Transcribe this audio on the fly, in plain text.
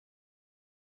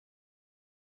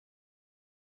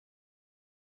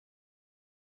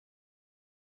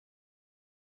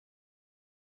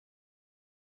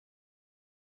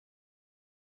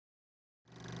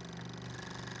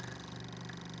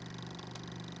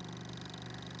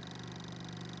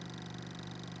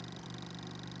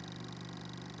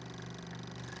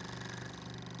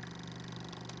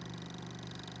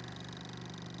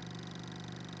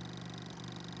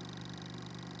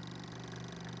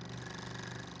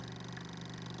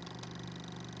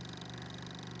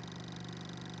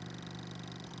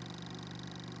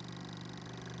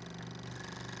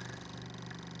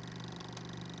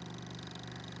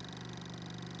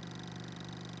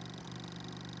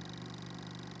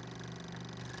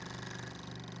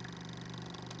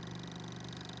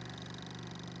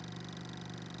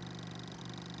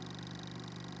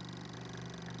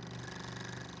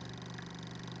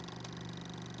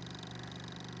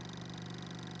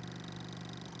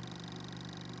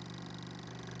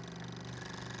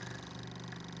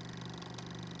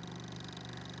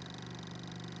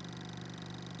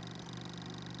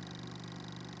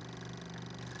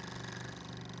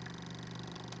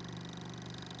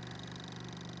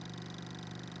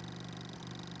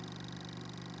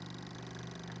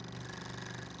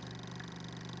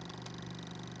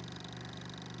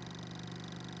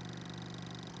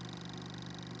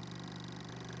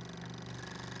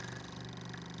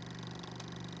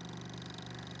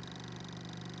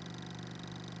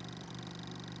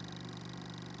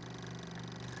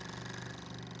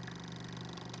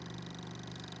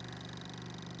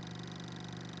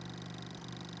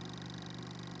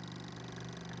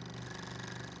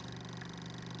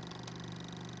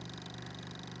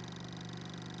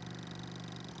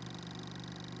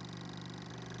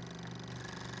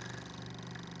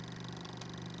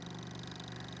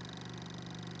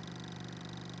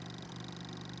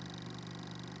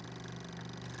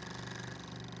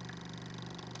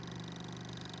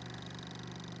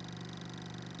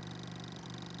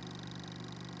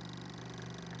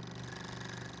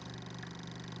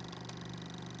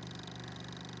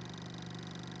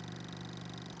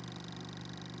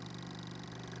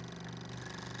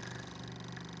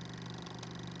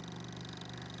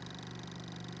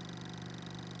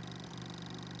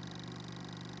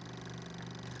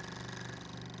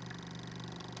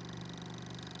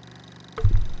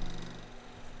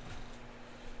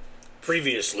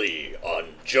Previously on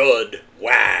Judd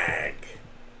Wag.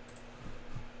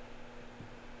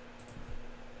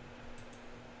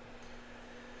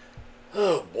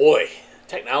 Oh boy,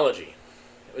 technology.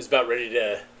 It was about ready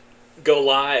to go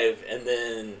live, and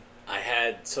then I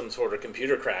had some sort of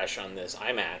computer crash on this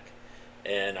iMac,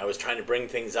 and I was trying to bring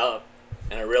things up,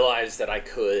 and I realized that I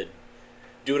could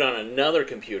do it on another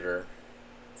computer.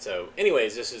 So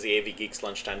anyways, this is the AV Geeks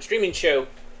Lunchtime Streaming Show,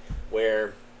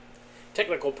 where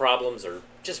technical problems are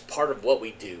just part of what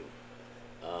we do.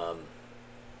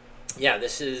 Yeah,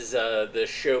 this is the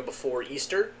show before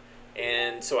Easter,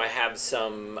 and so I have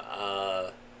some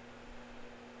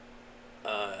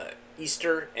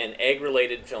Easter and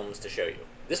egg-related films to show you.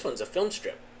 This one's a film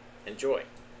strip. Enjoy.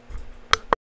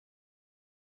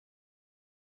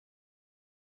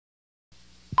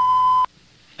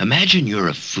 Imagine you're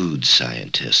a food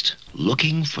scientist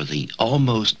looking for the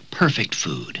almost perfect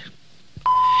food.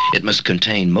 It must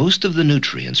contain most of the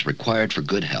nutrients required for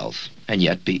good health and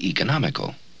yet be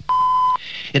economical.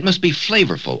 It must be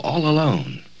flavorful all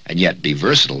alone and yet be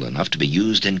versatile enough to be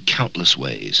used in countless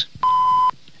ways.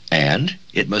 And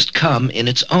it must come in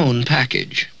its own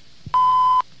package.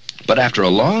 But after a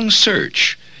long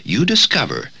search, you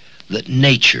discover that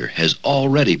nature has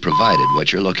already provided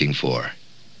what you're looking for.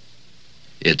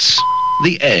 It's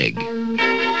the egg.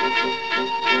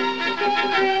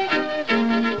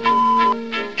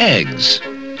 Eggs.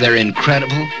 They're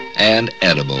incredible and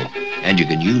edible, and you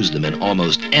can use them in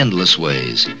almost endless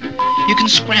ways. You can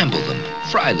scramble them,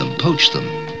 fry them, poach them,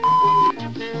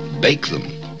 bake them,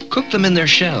 cook them in their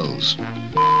shells.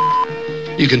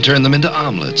 You can turn them into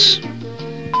omelets,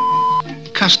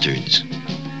 custards,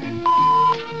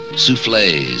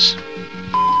 soufflés,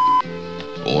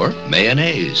 or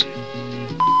mayonnaise.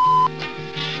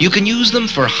 You can use them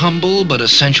for humble but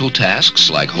essential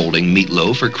tasks like holding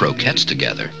meatloaf or croquettes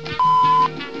together.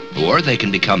 Or they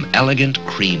can become elegant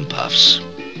cream puffs.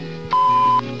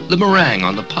 The meringue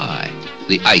on the pie,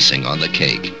 the icing on the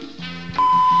cake.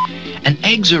 And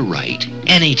eggs are right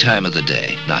any time of the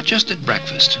day, not just at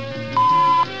breakfast.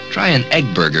 Try an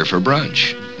egg burger for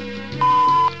brunch.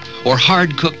 Or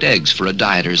hard-cooked eggs for a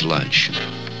dieter's lunch.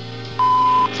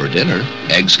 For dinner,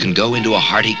 eggs can go into a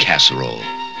hearty casserole.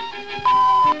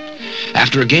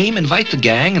 After a game, invite the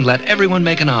gang and let everyone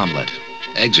make an omelet.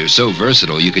 Eggs are so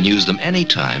versatile you can use them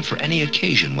anytime for any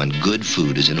occasion when good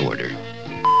food is in order.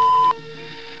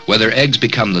 Whether eggs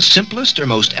become the simplest or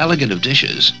most elegant of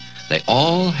dishes, they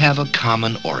all have a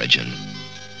common origin.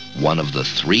 One of the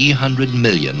 300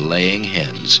 million laying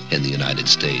hens in the United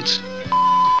States.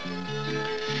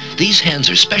 These hens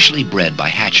are specially bred by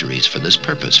hatcheries for this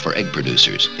purpose for egg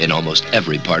producers in almost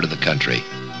every part of the country.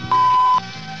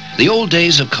 The old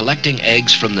days of collecting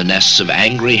eggs from the nests of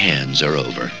angry hens are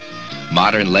over.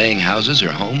 Modern laying houses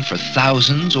are home for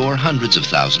thousands or hundreds of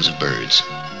thousands of birds.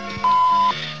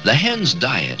 The hen's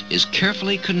diet is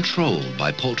carefully controlled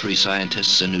by poultry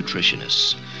scientists and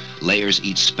nutritionists. Layers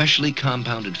eat specially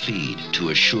compounded feed to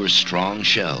assure strong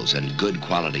shells and good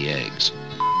quality eggs.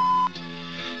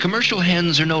 Commercial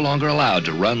hens are no longer allowed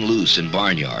to run loose in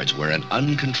barnyards where an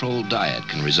uncontrolled diet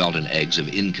can result in eggs of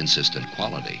inconsistent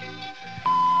quality.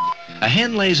 A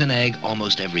hen lays an egg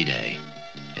almost every day.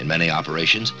 In many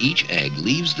operations, each egg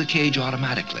leaves the cage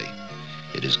automatically.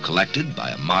 It is collected by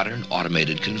a modern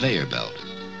automated conveyor belt.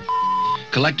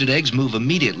 Collected eggs move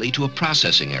immediately to a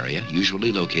processing area,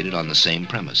 usually located on the same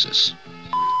premises.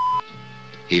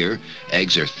 Here,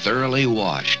 eggs are thoroughly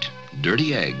washed.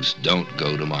 Dirty eggs don't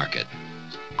go to market.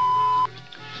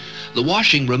 The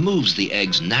washing removes the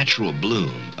egg's natural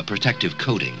bloom, a protective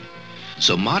coating.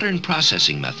 So modern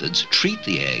processing methods treat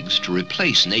the eggs to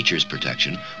replace nature's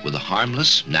protection with a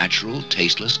harmless, natural,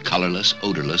 tasteless, colorless,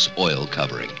 odorless oil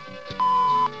covering.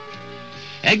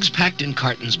 Eggs packed in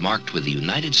cartons marked with the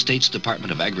United States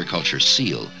Department of Agriculture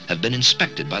seal have been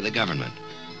inspected by the government.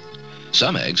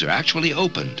 Some eggs are actually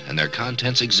opened and their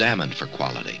contents examined for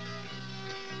quality.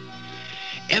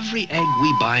 Every egg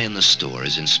we buy in the store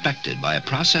is inspected by a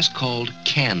process called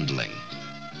candling.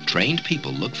 Trained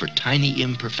people look for tiny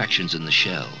imperfections in the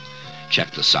shell,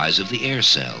 check the size of the air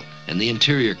cell, and the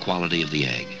interior quality of the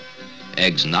egg.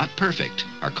 Eggs not perfect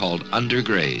are called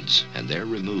undergrades, and they're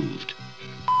removed.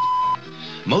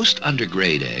 Most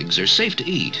undergrade eggs are safe to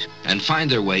eat and find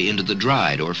their way into the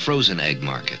dried or frozen egg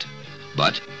market,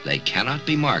 but they cannot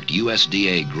be marked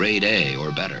USDA Grade A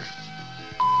or better.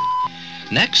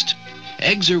 Next,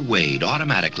 eggs are weighed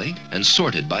automatically and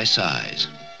sorted by size.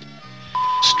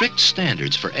 Strict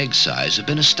standards for egg size have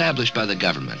been established by the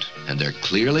government, and they're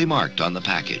clearly marked on the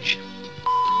package.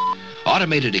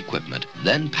 Automated equipment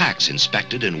then packs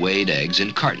inspected and weighed eggs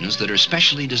in cartons that are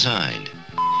specially designed.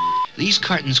 These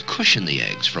cartons cushion the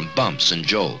eggs from bumps and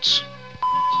jolts.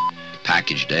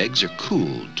 Packaged eggs are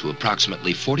cooled to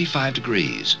approximately 45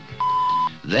 degrees.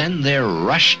 Then they're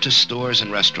rushed to stores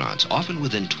and restaurants, often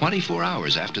within 24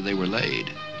 hours after they were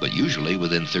laid, but usually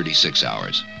within 36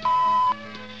 hours.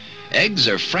 Eggs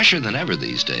are fresher than ever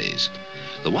these days.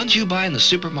 The ones you buy in the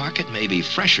supermarket may be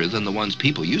fresher than the ones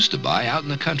people used to buy out in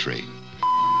the country.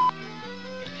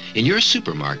 In your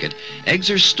supermarket, eggs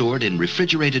are stored in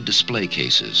refrigerated display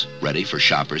cases, ready for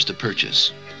shoppers to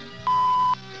purchase.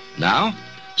 Now,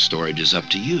 storage is up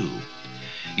to you.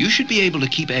 You should be able to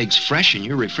keep eggs fresh in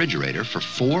your refrigerator for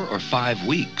 4 or 5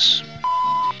 weeks.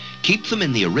 Keep them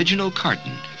in the original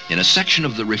carton in a section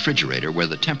of the refrigerator where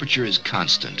the temperature is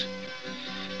constant.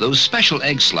 Those special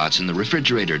egg slots in the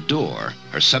refrigerator door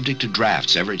are subject to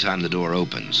drafts every time the door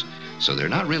opens, so they're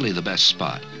not really the best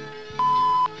spot.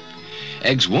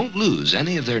 Eggs won't lose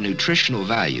any of their nutritional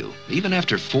value, even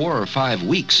after 4 or 5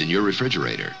 weeks in your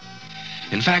refrigerator.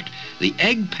 In fact, the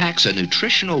egg packs a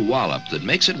nutritional wallop that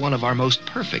makes it one of our most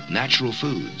perfect natural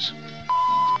foods.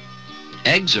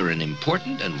 Eggs are an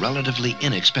important and relatively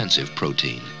inexpensive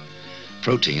protein.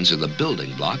 Proteins are the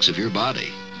building blocks of your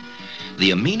body. The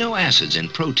amino acids in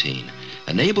protein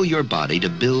enable your body to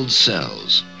build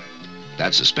cells.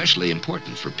 That's especially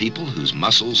important for people whose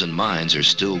muscles and minds are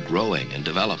still growing and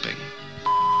developing.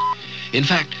 In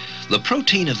fact, the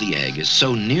protein of the egg is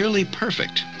so nearly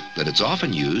perfect that it's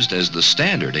often used as the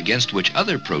standard against which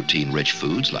other protein-rich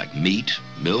foods like meat,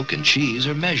 milk, and cheese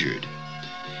are measured.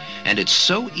 And it's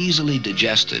so easily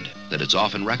digested that it's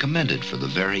often recommended for the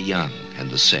very young and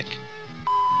the sick.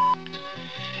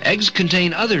 Eggs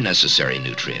contain other necessary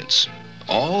nutrients,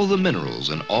 all the minerals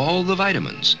and all the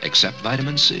vitamins except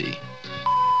vitamin C.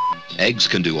 Eggs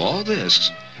can do all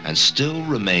this and still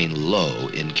remain low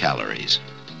in calories.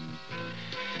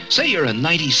 Say you're a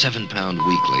 97-pound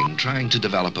weakling trying to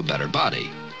develop a better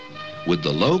body. Would the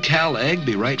low-cal egg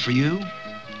be right for you?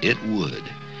 It would,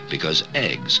 because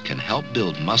eggs can help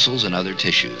build muscles and other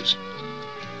tissues.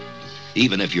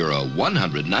 Even if you're a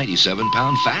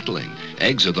 197-pound fatling,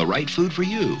 eggs are the right food for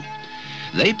you.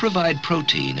 They provide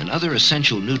protein and other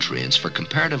essential nutrients for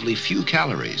comparatively few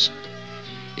calories.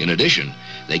 In addition,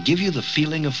 they give you the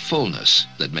feeling of fullness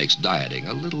that makes dieting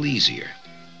a little easier.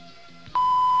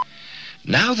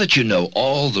 Now that you know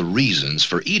all the reasons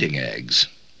for eating eggs,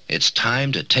 it's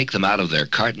time to take them out of their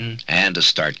carton and to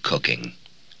start cooking.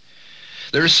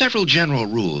 There are several general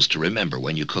rules to remember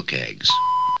when you cook eggs.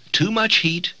 Too much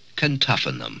heat can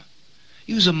toughen them.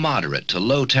 Use a moderate to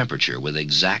low temperature with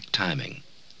exact timing.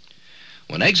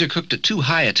 When eggs are cooked at too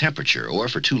high a temperature or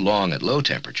for too long at low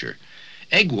temperature,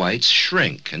 egg whites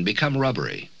shrink and become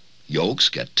rubbery. Yolks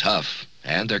get tough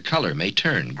and their color may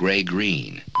turn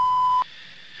gray-green.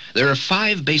 There are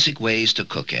 5 basic ways to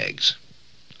cook eggs.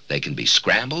 They can be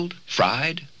scrambled,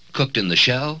 fried, cooked in the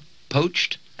shell,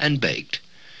 poached, and baked.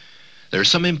 There are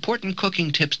some important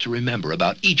cooking tips to remember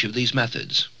about each of these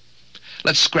methods.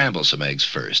 Let's scramble some eggs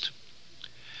first.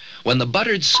 When the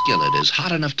buttered skillet is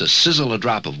hot enough to sizzle a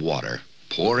drop of water,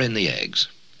 pour in the eggs.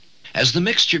 As the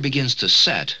mixture begins to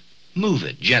set, move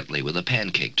it gently with a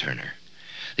pancake turner.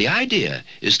 The idea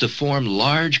is to form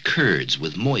large curds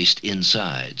with moist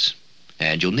insides.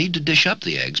 And you'll need to dish up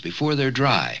the eggs before they're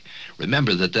dry.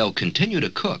 Remember that they'll continue to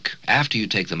cook after you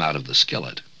take them out of the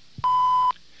skillet.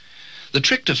 The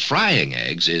trick to frying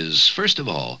eggs is, first of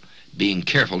all, being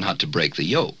careful not to break the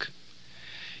yolk.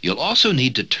 You'll also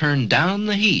need to turn down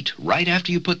the heat right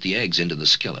after you put the eggs into the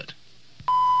skillet.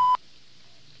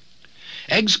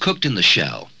 Eggs cooked in the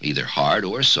shell, either hard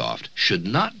or soft, should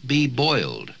not be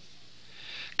boiled.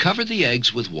 Cover the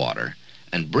eggs with water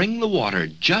and bring the water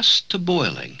just to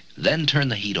boiling, then turn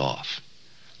the heat off.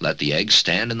 Let the eggs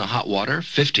stand in the hot water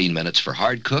 15 minutes for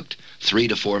hard cooked, 3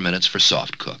 to 4 minutes for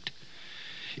soft cooked.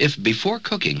 If before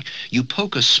cooking you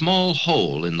poke a small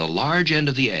hole in the large end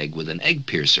of the egg with an egg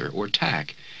piercer or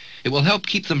tack, it will help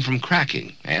keep them from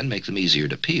cracking and make them easier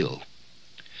to peel.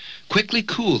 Quickly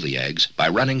cool the eggs by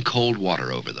running cold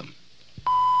water over them.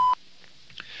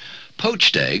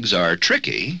 Poached eggs are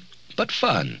tricky, but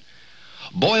fun.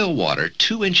 Boil water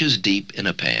 2 inches deep in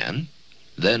a pan,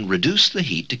 then reduce the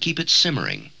heat to keep it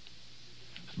simmering.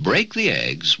 Break the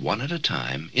eggs one at a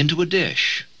time into a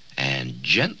dish and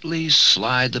gently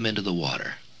slide them into the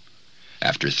water.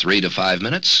 After 3 to 5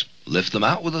 minutes, lift them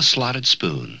out with a slotted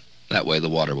spoon. That way the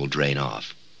water will drain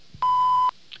off.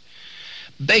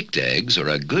 Baked eggs are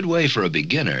a good way for a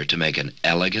beginner to make an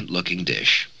elegant-looking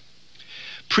dish.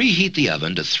 Preheat the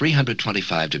oven to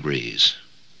 325 degrees.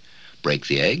 Break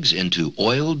the eggs into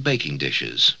oiled baking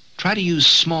dishes. Try to use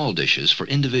small dishes for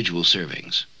individual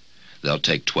servings. They'll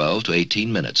take 12 to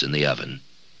 18 minutes in the oven.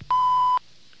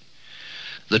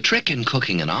 The trick in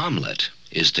cooking an omelet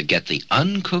is to get the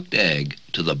uncooked egg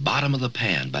to the bottom of the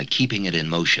pan by keeping it in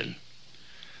motion.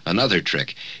 Another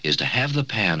trick is to have the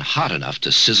pan hot enough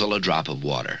to sizzle a drop of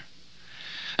water.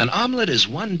 An omelet is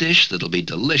one dish that'll be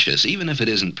delicious even if it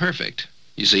isn't perfect.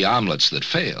 You see, omelets that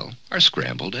fail are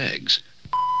scrambled eggs.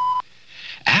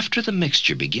 After the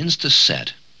mixture begins to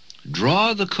set,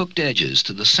 draw the cooked edges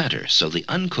to the center so the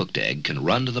uncooked egg can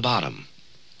run to the bottom.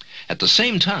 At the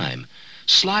same time,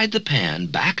 slide the pan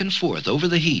back and forth over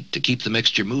the heat to keep the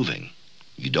mixture moving.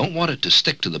 You don't want it to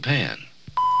stick to the pan.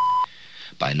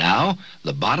 By now,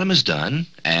 the bottom is done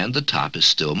and the top is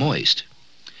still moist.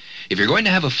 If you're going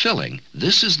to have a filling,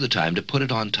 this is the time to put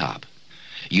it on top.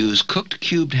 Use cooked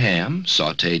cubed ham,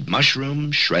 sautéed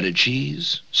mushrooms, shredded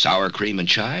cheese, sour cream and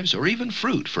chives, or even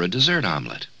fruit for a dessert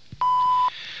omelet.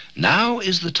 Now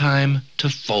is the time to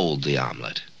fold the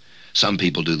omelet. Some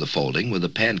people do the folding with a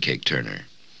pancake turner.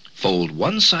 Fold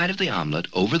one side of the omelet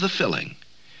over the filling.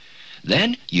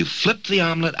 Then you flip the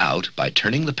omelet out by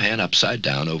turning the pan upside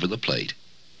down over the plate.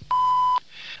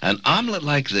 An omelet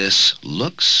like this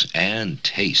looks and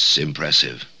tastes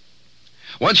impressive.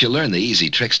 Once you learn the easy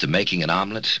tricks to making an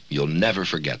omelet, you'll never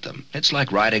forget them. It's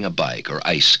like riding a bike or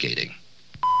ice skating.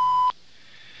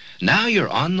 Now you're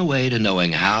on the way to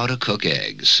knowing how to cook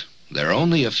eggs. There are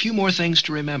only a few more things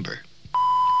to remember.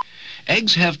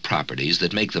 Eggs have properties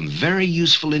that make them very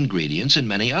useful ingredients in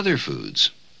many other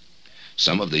foods.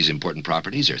 Some of these important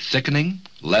properties are thickening,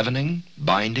 leavening,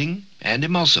 binding, and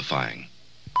emulsifying.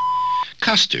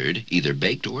 Custard, either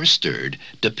baked or stirred,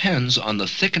 depends on the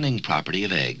thickening property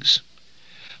of eggs.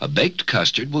 A baked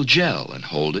custard will gel and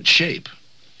hold its shape,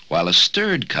 while a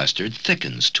stirred custard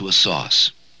thickens to a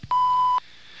sauce.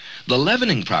 The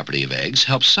leavening property of eggs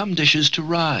helps some dishes to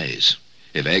rise.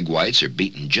 If egg whites are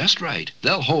beaten just right,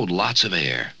 they'll hold lots of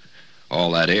air.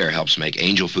 All that air helps make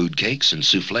angel food cakes and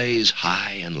soufflés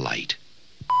high and light.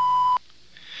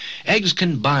 Eggs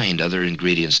can bind other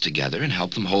ingredients together and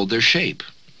help them hold their shape.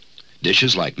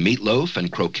 Dishes like meatloaf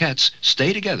and croquettes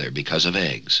stay together because of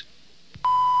eggs.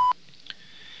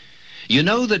 You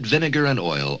know that vinegar and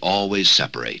oil always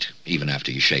separate, even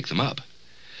after you shake them up.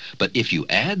 But if you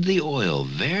add the oil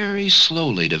very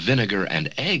slowly to vinegar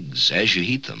and eggs as you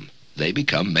heat them, they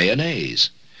become mayonnaise.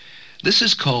 This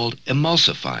is called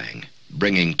emulsifying,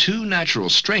 bringing two natural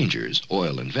strangers,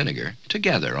 oil and vinegar,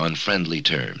 together on friendly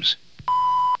terms.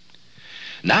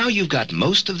 Now you've got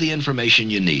most of the information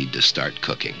you need to start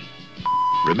cooking.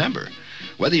 Remember,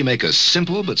 whether you make a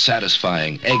simple but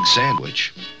satisfying egg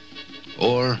sandwich,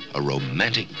 or a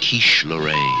romantic quiche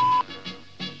Lorraine,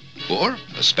 or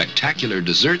a spectacular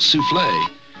dessert souffle,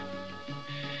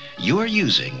 you are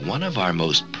using one of our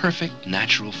most perfect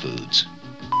natural foods.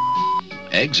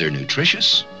 Eggs are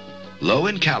nutritious, low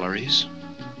in calories,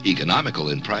 economical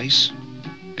in price,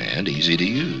 and easy to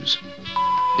use.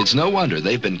 It's no wonder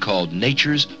they've been called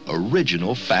nature's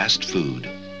original fast food.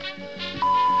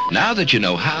 Now that you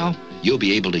know how, you'll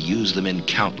be able to use them in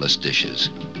countless dishes.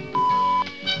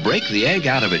 Break the egg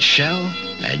out of its shell,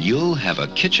 and you'll have a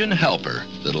kitchen helper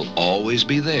that'll always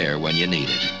be there when you need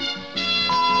it.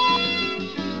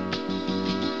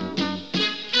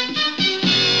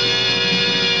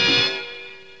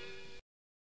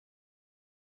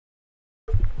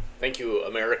 Thank you,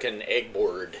 American Egg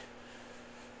Board.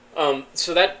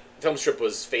 So that film strip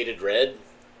was faded red,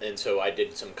 and so I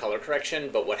did some color correction,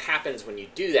 but what happens when you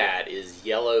do that is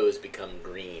yellows become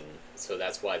green, so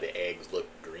that's why the eggs look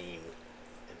green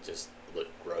and just look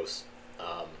gross.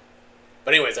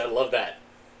 But anyways, I love that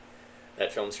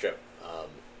film strip.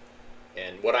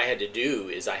 And what I had to do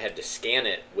is I had to scan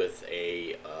it with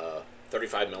a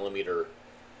 35 millimeter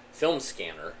film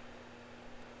scanner,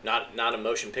 not a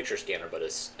motion picture scanner, but a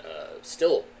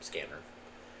still scanner.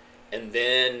 And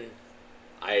then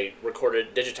I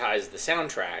digitized the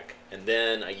soundtrack, and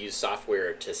then I used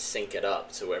software to sync it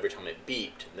up. So every time it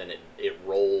beeped, then it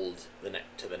rolled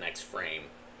to the next frame.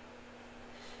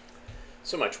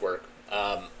 So much work.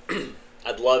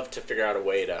 I'd love to figure out a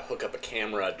way to hook up a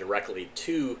camera directly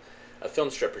to a film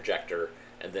strip projector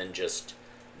and then just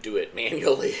do it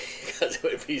manually, because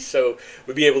it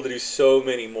would be able to do so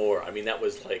many more. I mean, that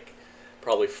was like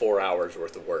probably 4 hours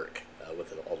worth of work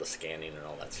with all the scanning and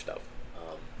all that stuff.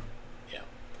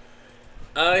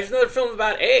 Here's another film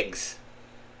about eggs.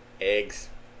 Eggs.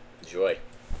 Enjoy.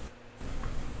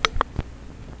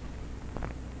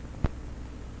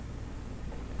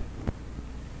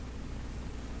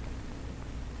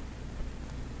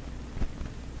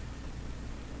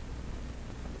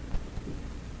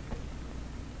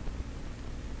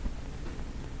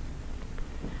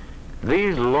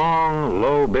 These long,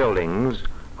 low buildings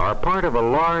are part of a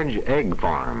large egg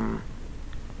farm.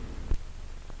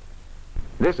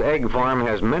 This egg farm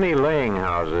has many laying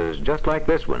houses just like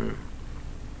this one.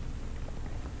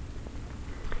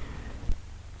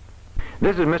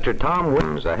 This is Mr. Tom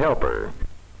Williams, a helper.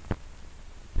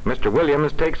 Mr.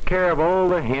 Williams takes care of all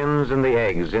the hens and the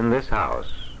eggs in this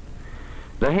house.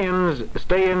 The hens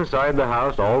stay inside the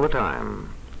house all the time.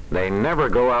 They never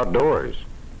go outdoors.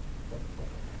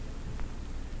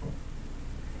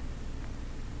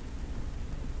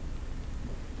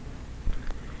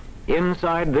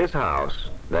 Inside this house,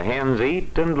 the hens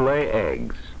eat and lay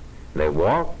eggs. They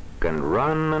walk and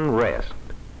run and rest.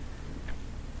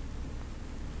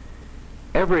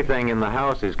 Everything in the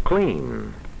house is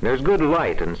clean. There's good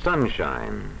light and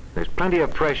sunshine. There's plenty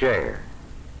of fresh air.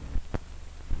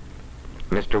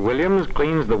 Mr. Williams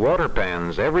cleans the water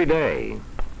pans every day.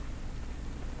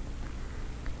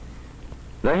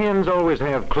 The hens always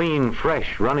have clean,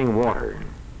 fresh, running water.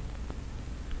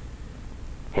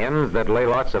 Hens that lay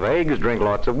lots of eggs drink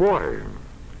lots of water.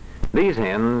 These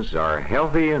hens are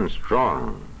healthy and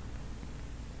strong.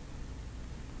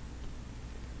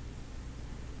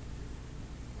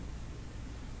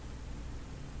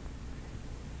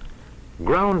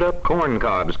 Ground up corn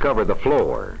cobs cover the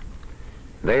floor.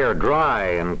 They are dry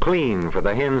and clean for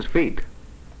the hens' feet.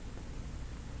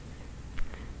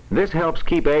 This helps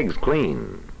keep eggs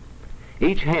clean.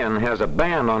 Each hen has a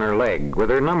band on her leg with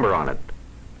her number on it.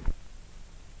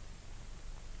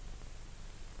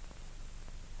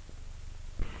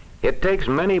 It takes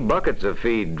many buckets of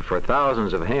feed for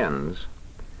thousands of hens.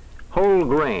 Whole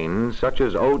grain, such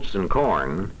as oats and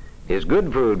corn, is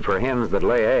good food for hens that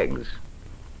lay eggs.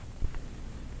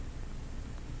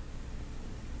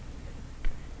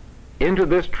 Into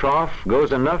this trough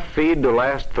goes enough feed to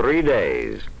last 3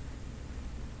 days.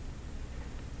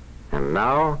 And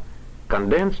now,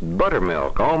 condensed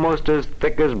buttermilk, almost as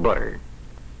thick as butter.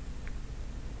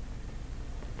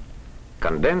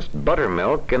 Condensed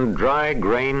buttermilk and dry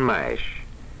grain mash.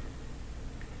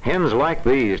 Hens like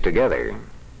these together.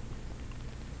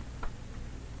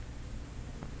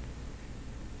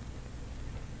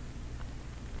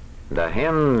 The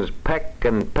hens peck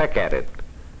and peck at it.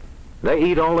 They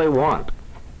eat all they want.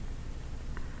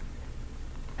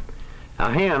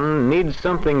 A hen needs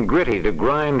something gritty to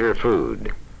grind her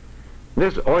food.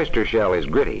 This oyster shell is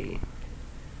gritty.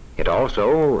 It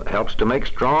also helps to make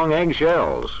strong egg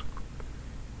shells.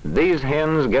 These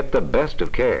hens get the best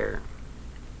of care.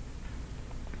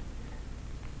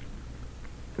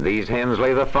 These hens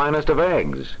lay the finest of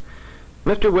eggs.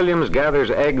 Mr. Williams gathers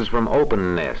eggs from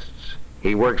open nests.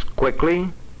 He works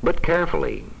quickly but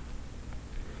carefully.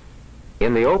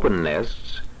 In the open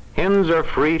nests, hens are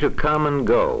free to come and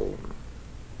go.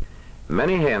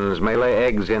 Many hens may lay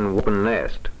eggs in open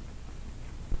nest.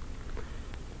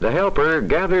 The helper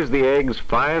gathers the eggs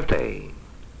 5 days.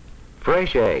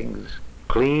 Fresh eggs,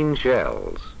 clean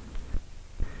shells.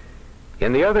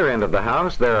 In the other end of the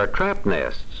house, there are trap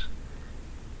nests.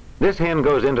 This hen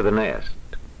goes into the nest.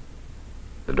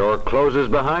 The door closes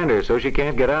behind her so she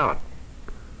can't get out.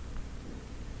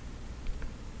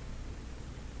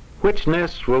 Which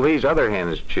nests will these other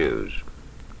hens choose?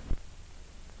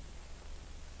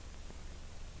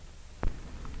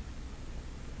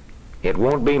 It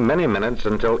won't be many minutes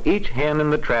until each hen in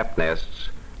the trap nests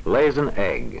lays an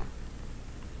egg.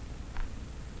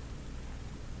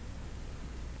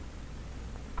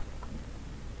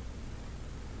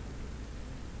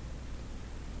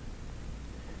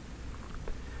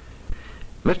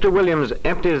 Mr. Williams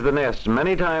empties the nests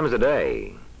many times a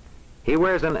day. He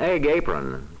wears an egg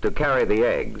apron to carry the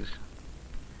eggs.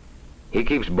 He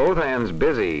keeps both hands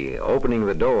busy opening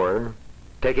the door,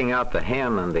 taking out the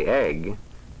hen and the egg,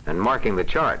 and marking the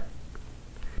chart.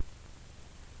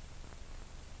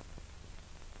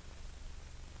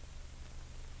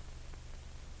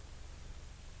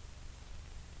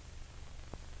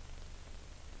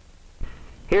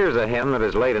 Here's a hen that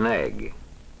has laid an egg.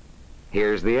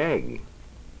 Here's the egg.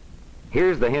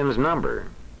 Here's the hen's number.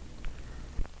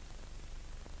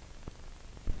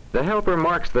 The helper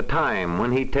marks the time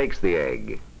when he takes the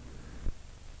egg.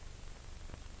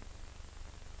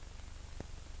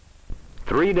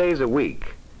 3 days a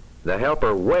week, the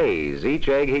helper weighs each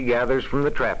egg he gathers from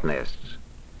the trap nests.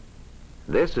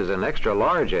 This is an extra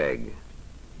large egg.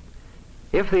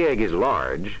 If the egg is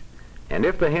large, and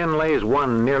if the hen lays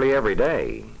one nearly every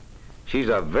day, she's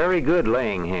a very good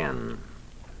laying hen.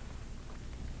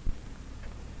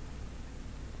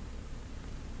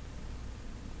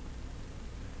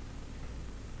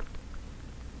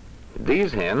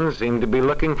 These hens seem to be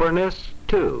looking for nests,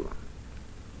 too.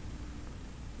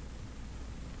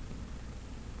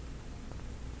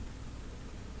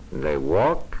 They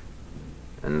walk,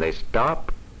 and they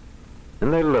stop,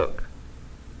 and they look.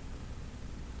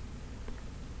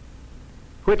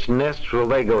 Which nests will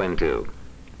they go into?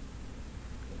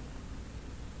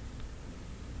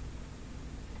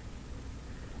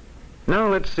 Now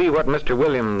let's see what Mr.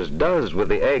 Williams does with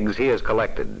the eggs he has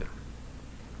collected.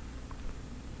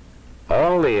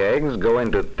 All the eggs go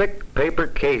into thick paper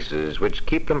cases which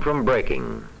keep them from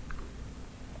breaking.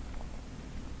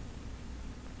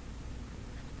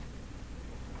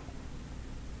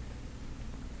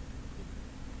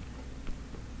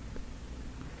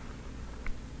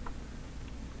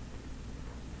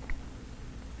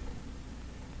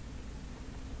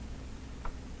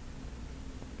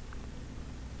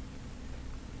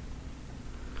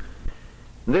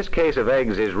 This case of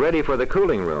eggs is ready for the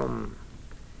cooling room.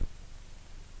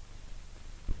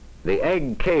 The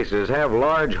egg cases have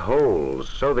large holes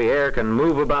so the air can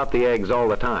move about the eggs all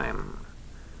the time.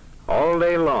 All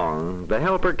day long, the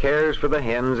helper cares for the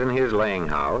hens in his laying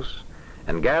house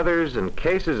and gathers and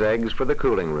cases eggs for the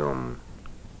cooling room.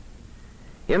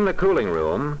 In the cooling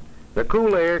room, the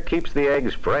cool air keeps the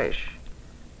eggs fresh.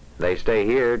 They stay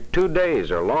here 2 days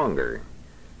or longer.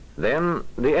 Then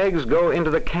the eggs go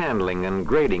into the candling and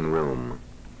grading room.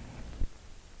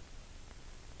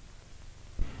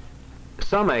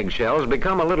 Some eggshells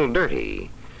become a little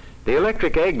dirty. The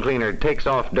electric egg cleaner takes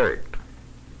off dirt.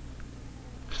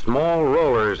 Small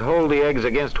rollers hold the eggs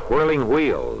against whirling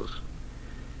wheels.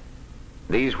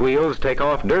 These wheels take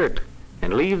off dirt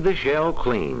and leave the shell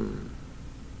clean.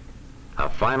 A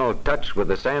final touch with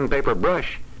the sandpaper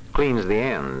brush cleans the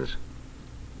ends.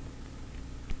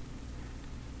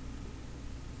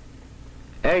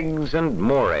 Eggs and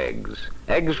more eggs.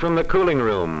 Eggs from the cooling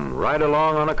room right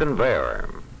along on a conveyor.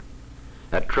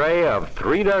 A tray of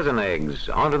 3 dozen eggs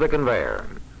onto the conveyor.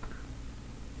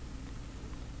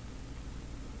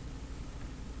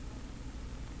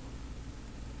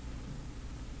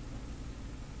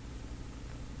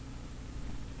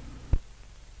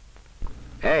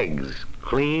 Eggs,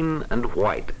 clean and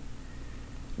white.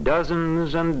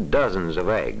 Dozens and dozens of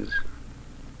eggs.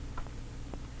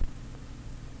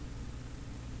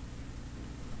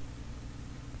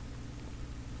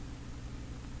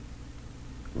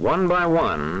 One by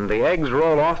one, the eggs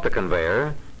roll off the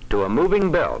conveyor to a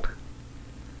moving belt.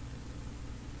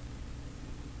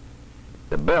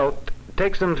 The belt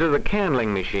takes them to the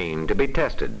candling machine to be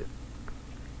tested.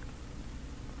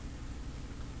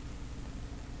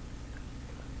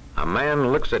 A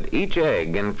man looks at each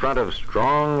egg in front of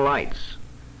strong lights.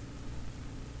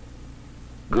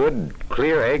 Good,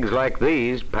 clear eggs like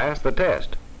these pass the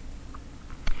test.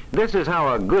 This is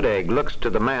how a good egg looks to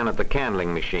the man at the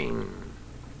candling machine.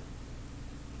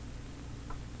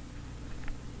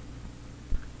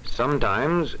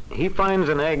 Sometimes he finds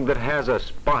an egg that has a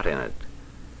spot in it.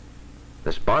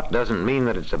 The spot doesn't mean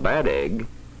that it's a bad egg,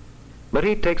 but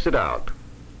he takes it out.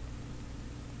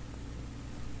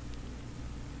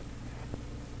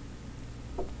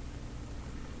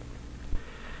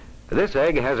 This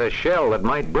egg has a shell that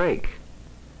might break.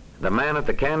 The man at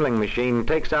the candling machine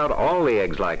takes out all the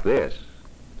eggs like this.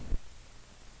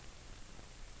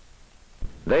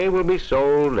 They will be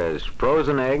sold as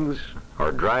frozen eggs,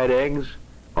 or dried eggs,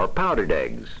 or powdered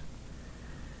eggs.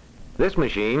 This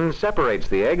machine separates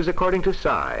the eggs according to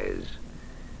size.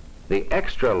 The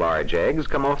extra large eggs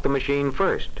come off the machine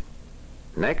first.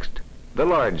 Next, the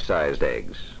large-sized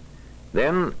eggs.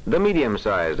 Then the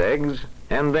medium-sized eggs,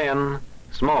 and then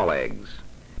small eggs.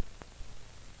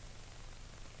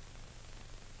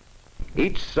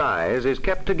 Each size is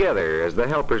kept together as the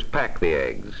helpers pack the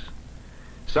eggs.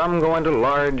 Some go into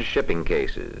large shipping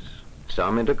cases,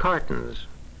 some into cartons.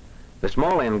 The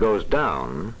small end goes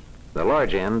down, the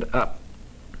large end up.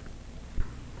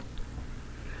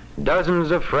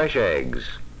 Dozens of fresh eggs,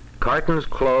 cartons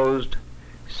closed,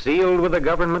 sealed with a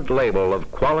government label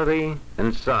of quality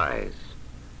and size.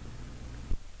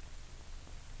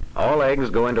 All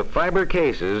eggs go into fiber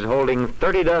cases holding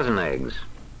 30 dozen eggs.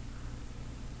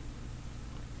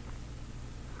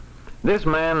 This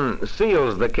man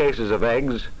seals the cases of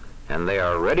eggs, and they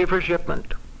are ready for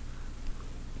shipment.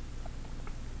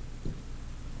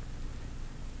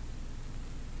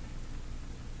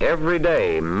 Every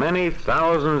day, many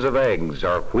thousands of eggs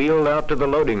are wheeled out to the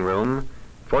loading room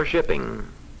for shipping.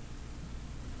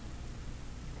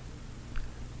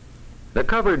 The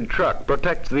covered truck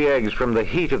protects the eggs from the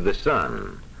heat of the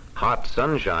sun. Hot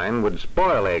sunshine would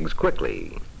spoil eggs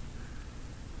quickly.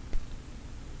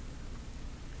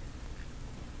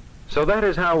 So that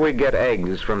is how we get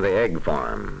eggs from the egg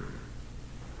farm.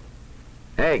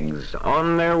 Eggs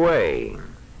on their way.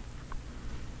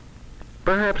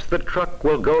 Perhaps the truck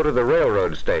will go to the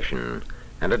railroad station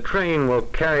and a train will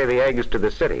carry the eggs to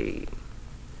the city.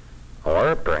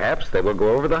 Or perhaps they will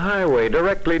go over the highway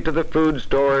directly to the food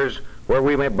stores where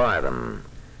we may buy them.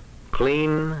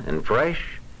 Clean and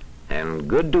fresh and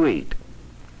good to eat.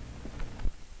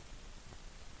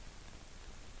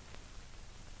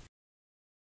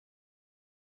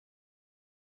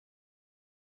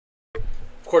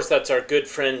 Of course, that's our good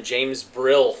friend James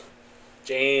Brill.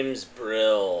 James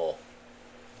Brill.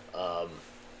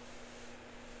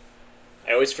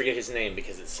 I always forget his name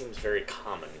because it seems very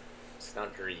common. It's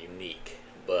not very unique,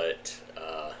 but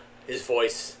his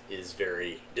voice is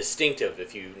very distinctive.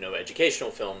 If you know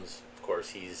educational films, of course,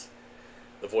 he's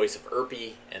the voice of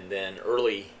Irpy and then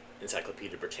early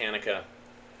Encyclopedia Britannica.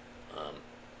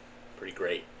 Pretty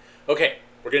great. Okay,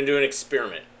 we're going to do an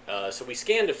experiment. So we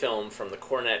scanned a film from the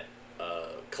Cornet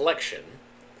collection,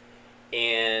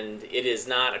 and it is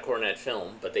not a Cornet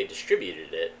film, but they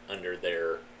distributed it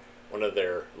under one of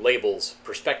their labels,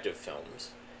 Perspective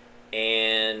Films,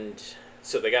 and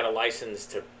so they got a license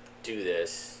to do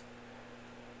this.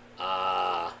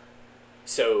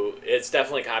 So it's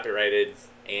definitely copyrighted,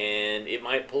 and it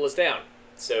might pull us down.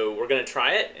 So we're going to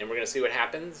try it, and we're going to see what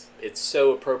happens. It's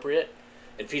so appropriate.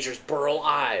 It features Burl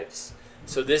Ives.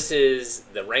 So this is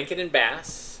the Rankin and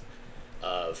Bass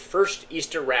First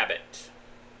Easter Rabbit.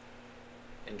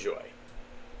 Enjoy.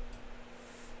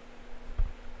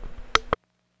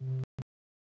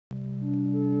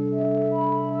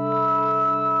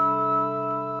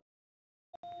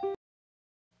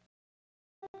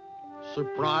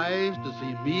 Surprised to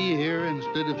see me here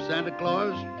instead of Santa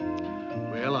Claus?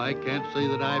 Well, I can't say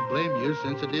that I blame you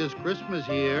since it is Christmas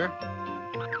here.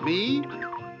 Me?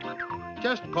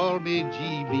 Just call me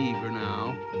GB for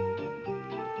now.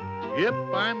 Yep,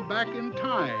 I'm back in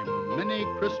time, many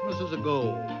Christmases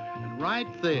ago. And right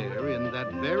there in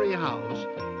that very house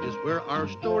is where our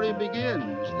story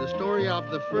begins, the story of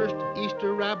the first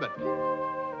Easter rabbit.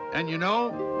 And you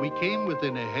know, we came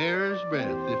within a hair's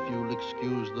breadth, if you'll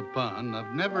excuse the pun, of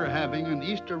never having an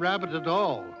Easter rabbit at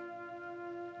all.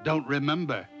 Don't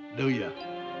remember, do you?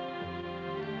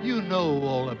 You know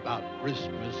all about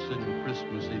Christmas and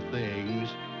Christmassy things.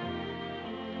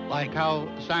 Like how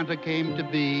Santa came to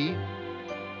be,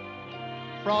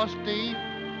 Frosty,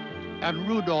 and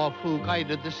Rudolph who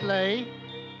guided the sleigh.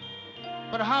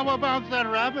 But how about that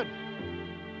rabbit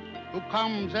who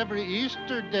comes every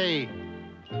Easter day?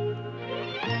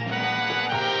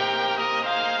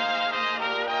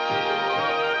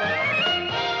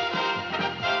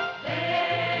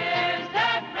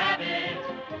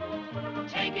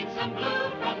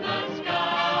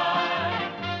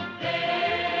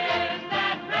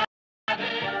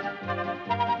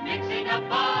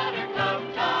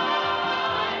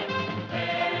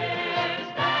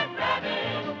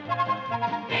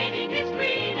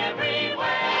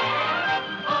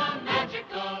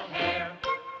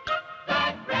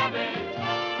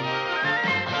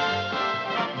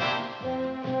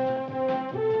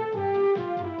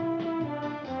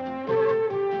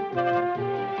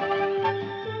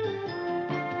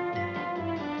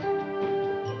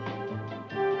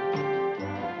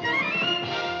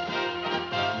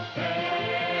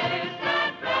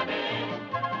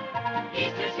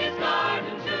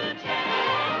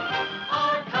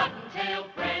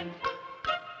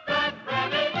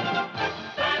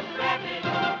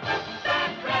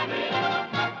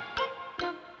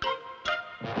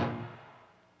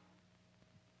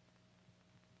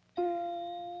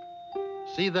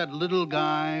 See that little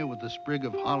guy with the sprig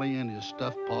of holly in his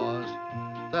stuffed paws?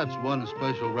 That's one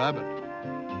special rabbit.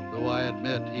 Though I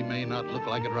admit he may not look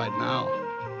like it right now.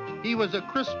 He was a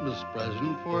Christmas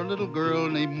present for a little girl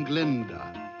named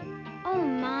Glinda. Oh,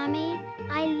 Mommy,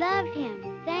 I love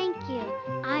him. Thank you.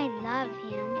 I love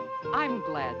him. I'm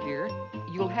glad, dear.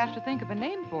 You'll have to think of a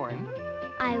name for him.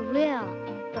 I will,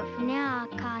 but for now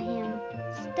I'll call him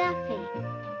Stuffy.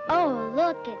 Oh,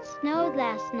 look, it snowed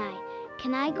last night.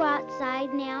 Can I go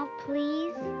outside now,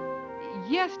 please?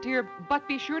 Yes, dear, but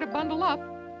be sure to bundle up.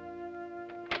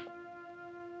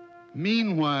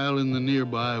 Meanwhile, in the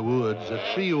nearby woods,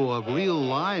 a trio of real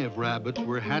live rabbits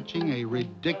were hatching a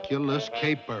ridiculous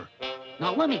caper.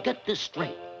 Now, let me get this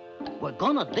straight. We're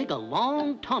gonna dig a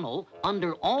long tunnel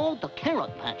under all the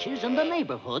carrot patches in the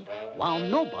neighborhood while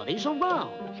nobody's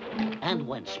around. And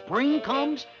when spring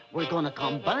comes, we're gonna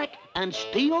come back and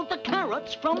steal the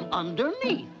carrots from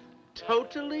underneath.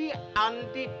 Totally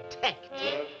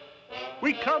undetected.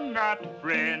 We come not,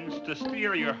 friends, to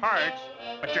steal your hearts,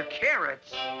 but your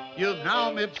carrots. You've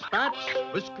now met Spats,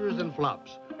 Whiskers, and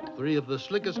Flops, three of the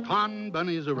slickest clown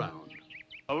bunnies around.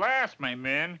 Alas, my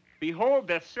men, behold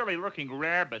that silly-looking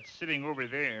rabbit sitting over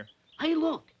there. Hey,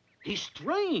 look, he's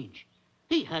strange.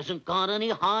 He hasn't got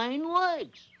any hind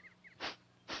legs.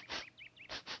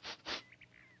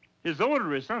 His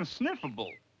odor is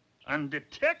unsniffable,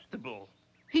 undetectable.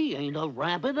 He ain't a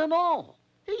rabbit at all.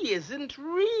 He isn't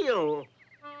real.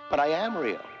 But I am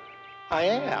real. I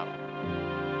am.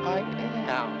 I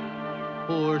am.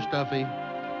 Poor Stuffy.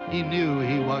 He knew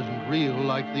he wasn't real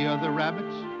like the other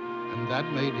rabbits, and that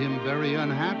made him very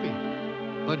unhappy.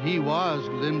 But he was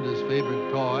Linda's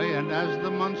favorite toy, and as the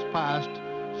months passed,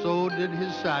 so did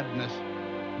his sadness,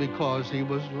 because he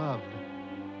was loved.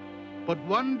 But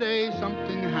one day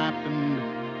something happened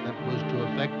that was to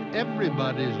affect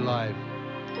everybody's life.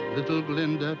 Little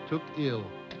Glinda took ill.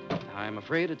 I'm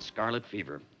afraid it's scarlet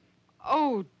fever.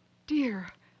 Oh, dear.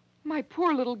 My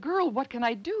poor little girl, what can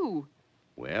I do?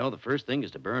 Well, the first thing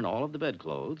is to burn all of the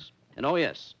bedclothes. And oh,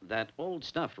 yes, that old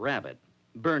stuffed rabbit.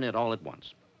 Burn it all at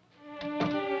once.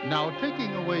 Now,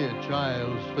 taking away a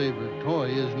child's favorite toy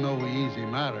is no easy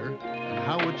matter. And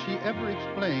how would she ever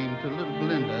explain to little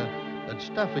Glinda that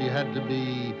Stuffy had to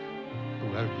be,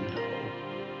 well, you know,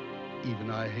 even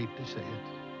I hate to say it.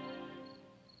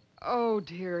 Oh,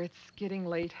 dear, it's getting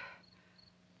late.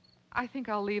 I think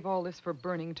I'll leave all this for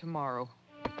burning tomorrow.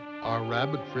 Our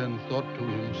rabbit friend thought to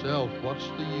himself, what's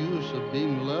the use of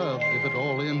being loved if it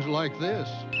all ends like this?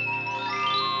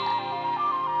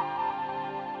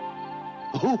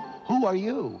 Who are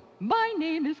you? My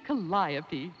name is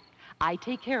Calliope. I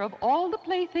take care of all the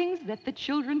playthings that the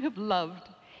children have loved.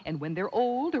 And when they're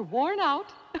old or worn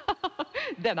out,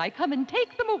 then I come and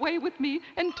take them away with me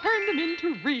and turn them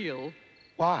into real.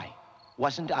 Why?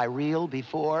 Wasn't I real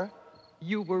before?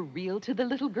 You were real to the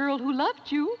little girl who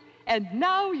loved you, and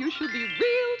now you should be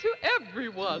real to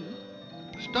everyone.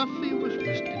 Stuffy was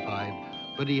mystified,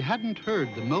 but he hadn't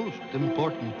heard the most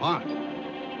important part.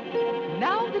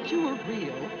 Now that you are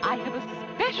real, I have a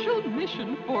special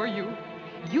mission for you.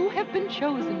 You have been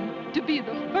chosen to be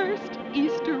the first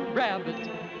Easter rabbit.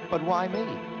 But why me?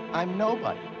 I'm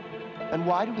nobody. And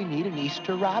why do we need an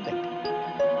Easter rabbit?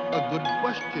 A good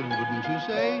question, wouldn't you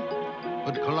say?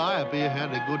 But Calliope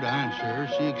had a good answer.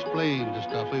 She explained to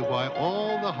Stuffy why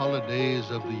all the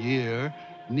holidays of the year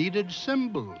needed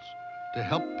symbols to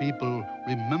help people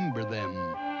remember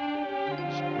them.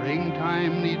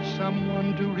 Springtime needs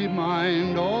someone to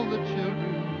remind all the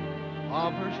children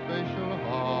of her special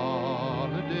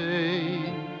holiday.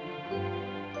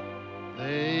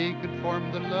 They could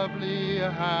form the lovely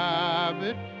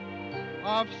habit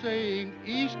of saying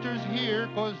Easter's here,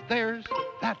 'cause there's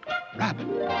that rabbit.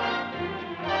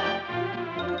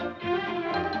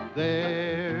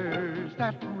 There's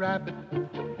that rabbit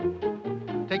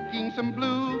taking some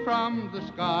blue from the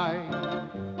sky.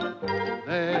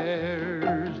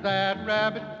 There's that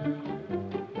rabbit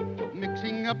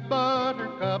mixing a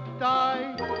buttercup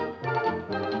dye.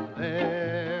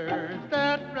 There's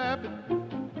that rabbit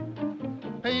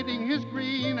painting his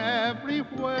green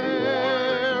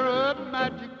everywhere, a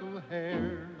magical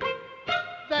hair.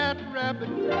 That rabbit.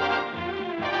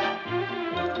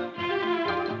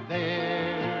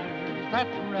 There's that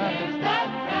rabbit.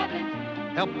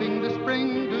 Helping the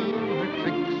spring do her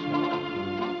tricks.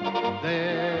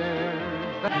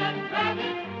 There's that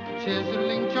rabbit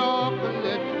chiseling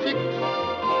chocolate chicks.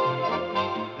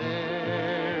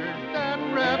 There's that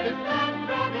rabbit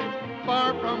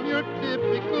far from your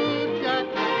typical Jack.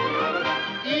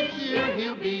 Each year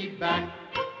he'll be back.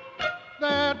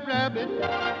 That rabbit.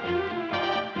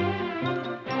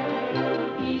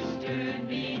 Easter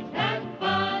needs that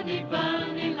funny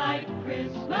bunny like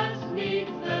Christmas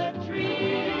needs the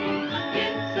tree.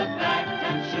 It's a fact,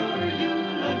 I'm sure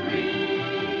you'll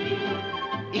agree.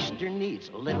 Easter needs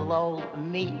little old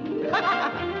me.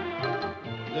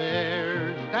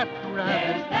 There's that rabbit.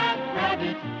 There's that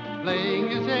rabbit playing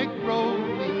his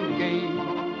egg-rolling game.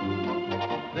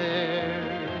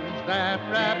 There's that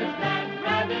rabbit.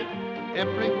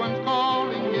 Everyone's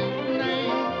calling his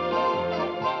name.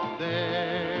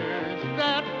 There's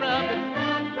that rabbit.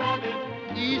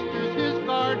 Easter's his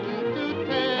garden to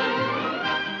tend.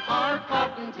 Our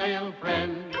cottontail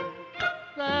friend.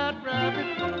 That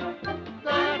rabbit.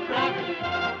 That rabbit.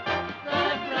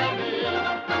 That rabbit.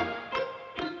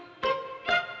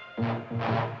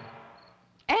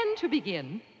 And to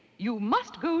begin, you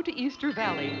must go to Easter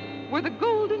Valley, where the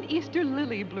golden Easter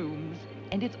lily blooms,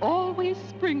 and it's always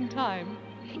springtime.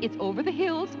 It's over the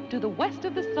hills to the west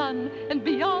of the sun and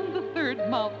beyond the third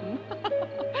mountain.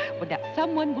 But now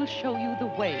someone will show you the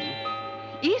way.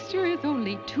 Easter is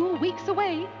only 2 weeks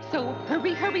away, so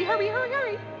hurry, hurry, hurry, hurry,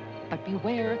 hurry. But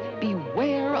beware,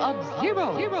 beware of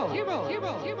zero.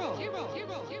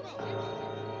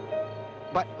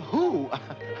 But who?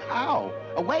 How?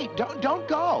 Wait, don't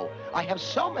go. I have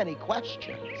so many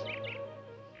questions.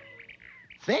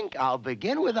 Think I'll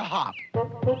begin with a hop.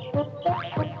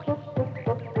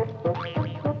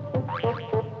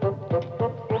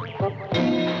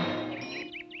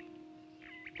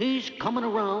 coming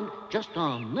around, just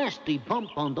a nasty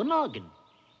bump on the noggin.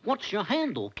 What's your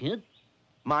handle, kid?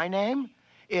 My name?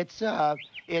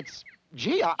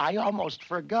 Gee, I almost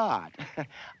forgot.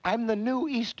 I'm the new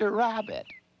Easter Rabbit.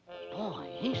 Boy,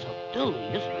 he's so dilly,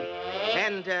 isn't he?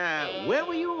 And where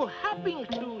were you hopping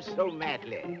to so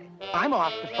madly? I'm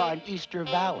off to find Easter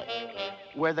Valley,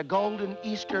 where the golden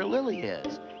Easter lily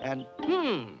is, and...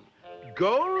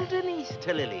 Golden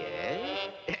Easter lily,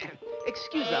 eh?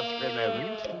 Excuse us for a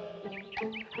moment.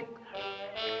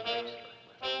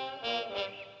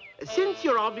 Since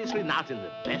you're obviously not in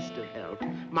the best of health,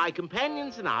 my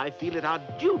companions and I feel it our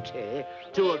duty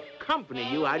to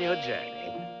accompany you on your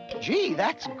journey. Gee,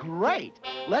 that's great.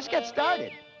 Let's get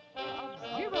started.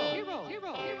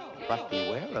 But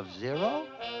beware of zero?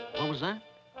 What was that?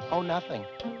 Oh, nothing.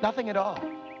 Nothing at all.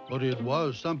 But it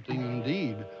was something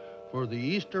indeed, for the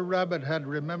Easter Rabbit had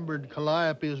remembered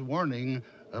Calliope's warning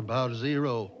about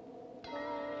zero.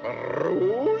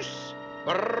 Bruce?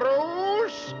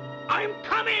 Bruce? I'm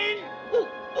coming! Ooh,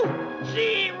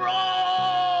 zero!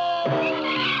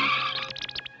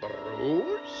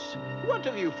 Bruce? What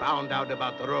have you found out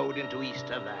about the road into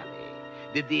Easter Valley?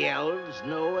 Did the elves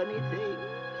know anything?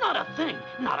 Not a thing,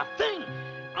 not a thing.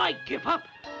 I give up.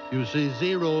 You see,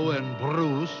 Zero and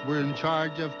Bruce were in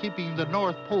charge of keeping the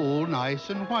North Pole nice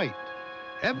and white.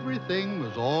 Everything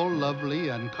was all lovely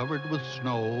and covered with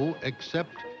snow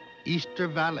except Easter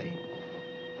Valley.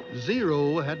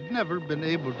 Zero had never been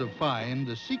able to find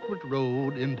the secret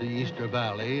road into Easter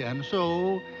Valley, and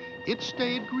so it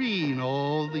stayed green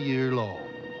all the year long.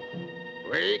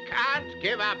 We can't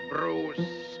give up,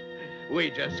 Bruce. We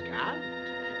just can't.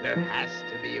 There has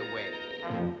to be a way.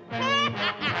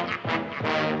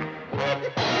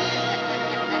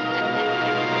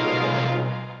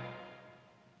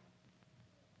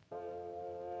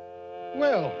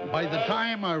 Well, by the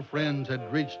time our friends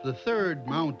had reached the third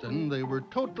mountain, they were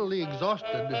totally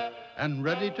exhausted and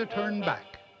ready to turn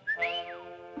back.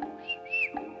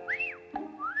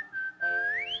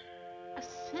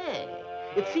 Say,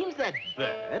 it seems that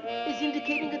bird is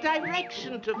indicating a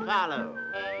direction to follow.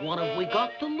 What have we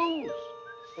got to lose?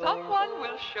 Someone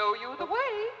will show you the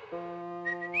way.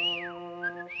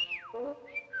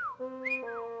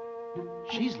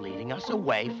 She's leading us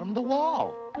away from the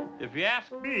wall. If you ask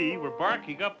me, we're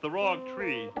barking up the wrong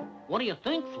tree. What do you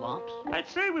think, Flops? I'd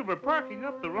say we were barking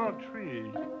up the wrong tree.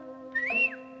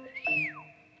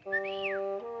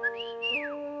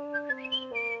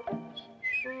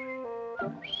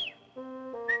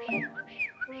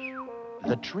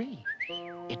 The tree.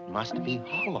 It must be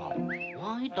hollow.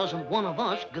 Why doesn't one of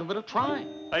us give it a try?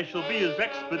 I shall be as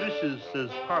expeditious as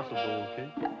possible, okay?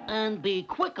 And be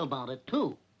quick about it,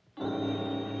 too.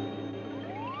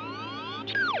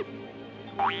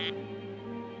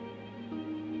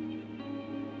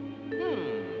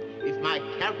 If my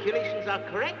calculations are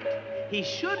correct, he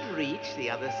should reach the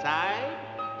other side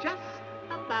just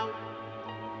about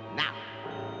now.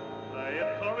 I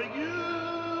am calling you.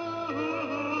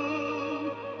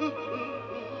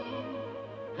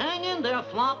 Hang in there,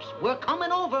 Flops. We're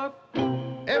coming over.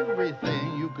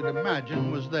 Everything you could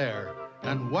imagine was there,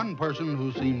 and one person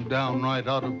who seemed downright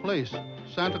out of place,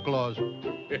 Santa Claus.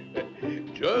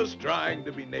 Just trying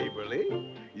to be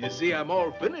neighborly. You see, I'm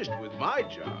all finished with my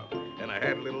job, and I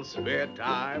had a little spare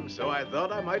time, so I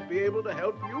thought I might be able to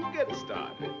help you get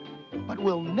started. But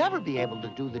we'll never be able to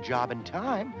do the job in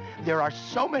time. There are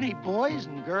so many boys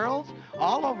and girls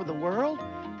all over the world,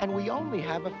 and we only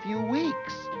have a few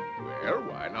weeks. Well,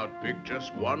 why not pick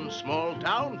just one small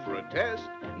town for a test?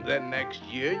 Then next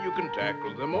year you can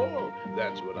tackle them all.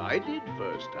 That's what I did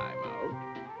first time out.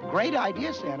 Great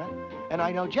idea, Santa. And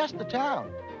I know just the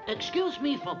town. Excuse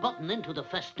me for butting into the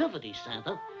festivities,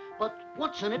 Santa, but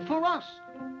what's in it for us?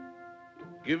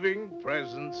 Giving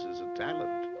presents is a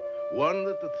talent. One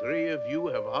that the three of you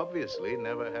have obviously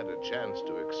never had a chance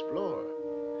to explore.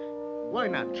 Why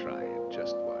not try it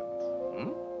just once,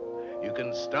 You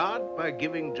can start by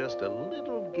giving just a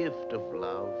little gift of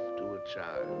love to a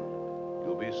child.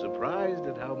 You'll be surprised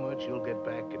at how much you'll get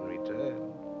back in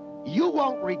return. You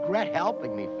won't regret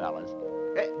helping me, fellas.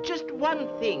 Just one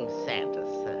thing, Santa,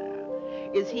 sir.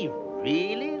 Is he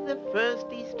really the first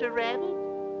Easter rabbit?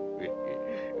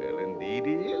 Well, indeed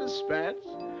he is, Spats.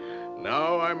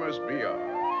 Now I must be off.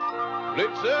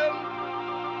 Blitzen!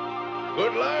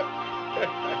 Good luck!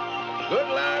 Good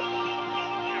luck!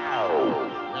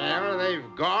 Well,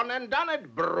 they've gone and done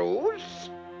it, Bruce.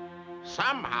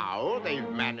 Somehow they've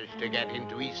managed to get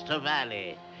into Easter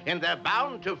Valley, and they're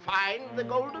bound to find the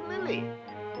Golden Lily.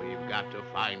 We've got to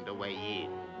find a way in.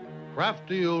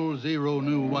 Crafty old Zero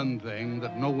knew one thing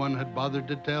that no one had bothered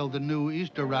to tell the new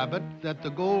Easter rabbit, that the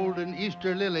golden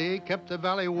Easter lily kept the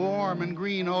valley warm and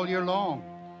green all year long.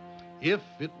 If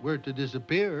it were to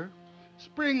disappear,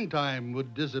 springtime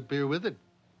would disappear with it.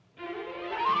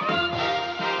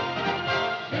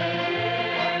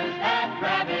 There's that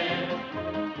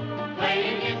rabbit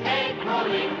playing his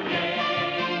egg-rolling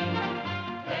game.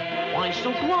 Why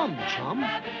so glum, chum?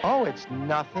 Oh, it's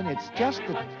nothing. It's just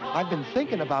that I've been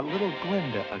thinking about little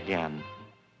Glinda again.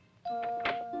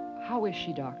 How is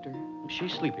she, Doctor?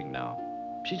 She's sleeping now.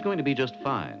 She's going to be just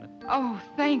fine. Oh,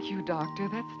 thank you, Doctor.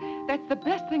 That's the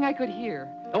best thing I could hear.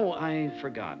 Oh, I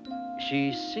forgot.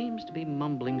 She seems to be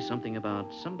mumbling something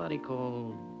about somebody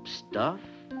called Stuff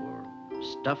or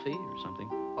Stuffy or something.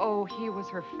 Oh, he was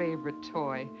her favorite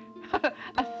toy.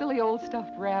 A silly old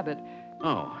stuffed rabbit.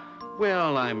 Oh,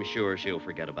 well, I'm sure she'll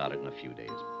forget about it in a few days.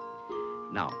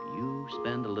 Now, you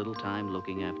spend a little time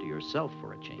looking after yourself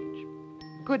for a change.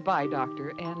 Goodbye,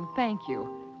 Doctor, and thank you.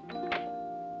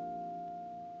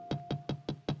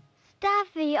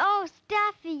 Stuffy, oh,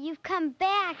 Stuffy, you've come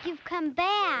back, you've come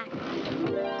back.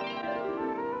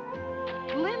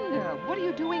 Glinda, what are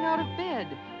you doing out of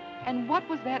bed? And what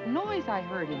was that noise I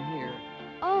heard in here?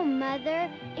 Oh, Mother,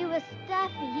 it was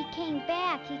Stuffy. He came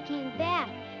back,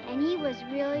 and he was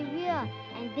really real.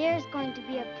 And there's going to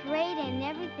be a parade and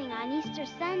everything on Easter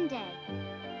Sunday.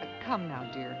 Come now,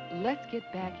 dear, let's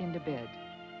get back into bed.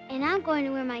 And I'm going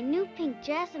to wear my new pink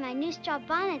dress and my new straw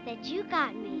bonnet that you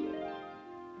got me.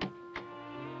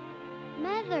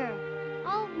 Mother,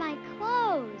 all of my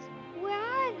clothes, where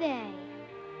are they?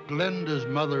 Glinda's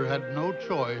mother had no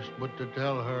choice but to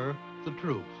tell her the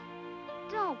truth.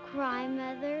 Don't cry,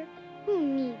 Mother. Who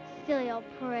needs silly old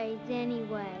parades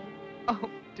anyway? Oh,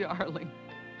 darling.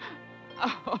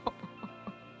 Oh.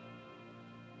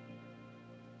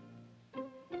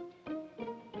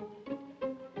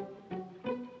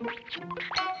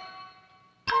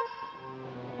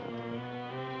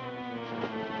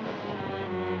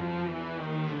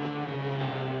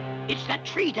 It's that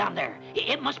tree down there.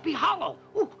 It must be hollow.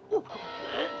 Ooh, ooh.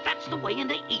 That's the way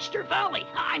into Easter Valley.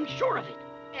 I'm sure of it.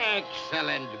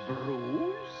 Excellent,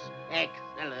 Bruce.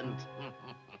 Excellent.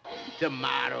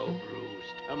 Tomorrow,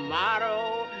 Bruce,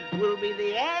 tomorrow will be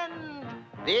the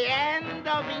end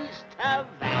of Easter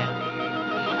Valley.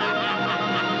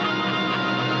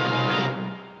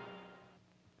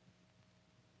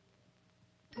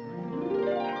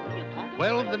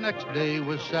 Well, the next day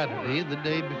was Saturday, the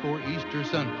day before Easter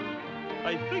Sunday.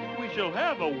 I think we shall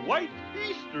have a white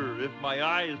Easter, if my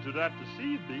eyes do not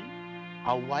deceive me.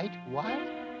 A white what?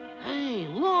 Hey,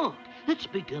 look. It's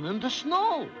beginning to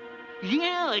snow.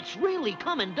 Yeah, it's really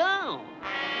coming down.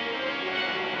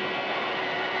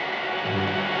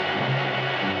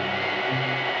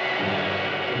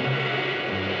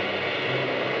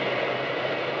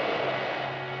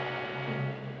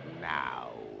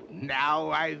 Now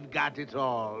I've got it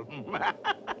all.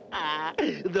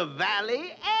 The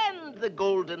valley and the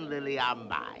golden lily are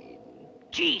mine.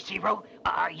 Gee, Zero,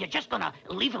 are you just gonna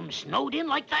leave them snowed in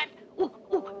like that? Ooh,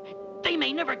 ooh, they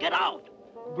may never get out.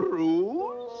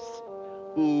 Bruce?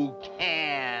 Who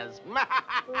cares?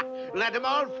 Let them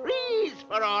all freeze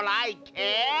for all I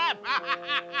care.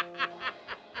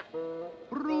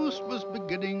 Bruce was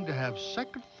beginning to have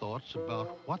second thoughts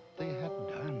about what they had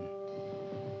done.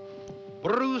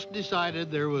 Bruce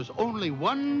decided there was only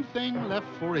one thing left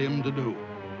for him to do.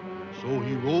 So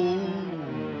he rolled,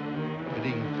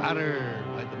 getting fatter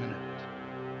by the minute.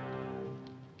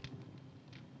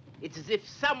 It's as if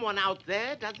someone out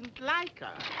there doesn't like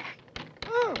her.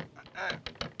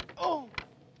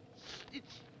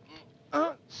 It's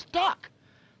stuck.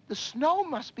 The snow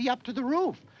must be up to the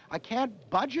roof. I can't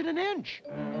budge it an inch.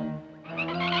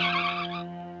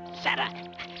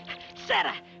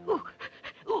 Santa, ooh,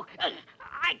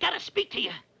 I gotta speak to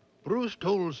you. Bruce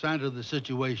told Santa the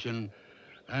situation,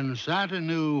 and Santa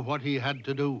knew what he had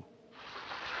to do.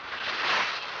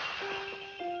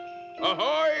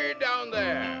 Ahoy down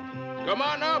there! Come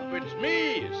on up, it's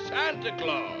me, Santa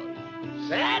Claus.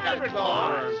 Santa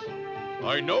Claus?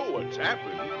 I know what's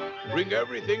happened. Bring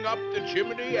everything up the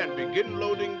chimney and begin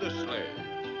loading the sleigh.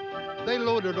 They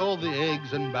loaded all the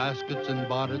eggs and baskets and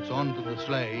bonnets onto the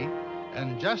sleigh,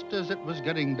 and just as it was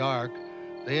getting dark,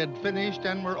 they had finished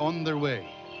and were on their way.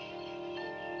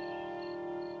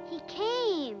 He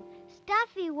came.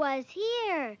 Stuffy was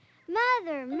here.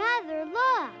 Mother,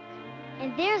 look.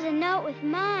 And there's a note with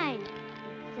mine. It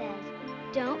says,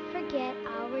 don't forget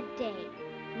our date.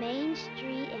 Main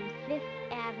Street and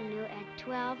 5th Avenue at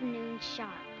 12 noon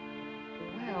sharp.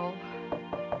 Well...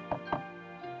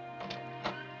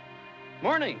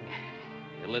 Morning,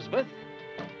 Elizabeth.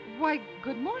 Why,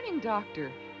 good morning,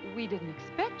 Doctor. We didn't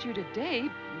expect you today,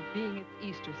 being it's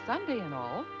Easter Sunday and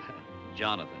all.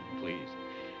 Jonathan, please.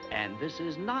 And this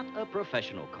is not a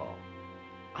professional call.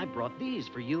 I brought these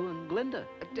for you and Glinda.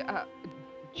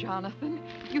 Jonathan,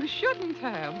 you shouldn't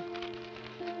have.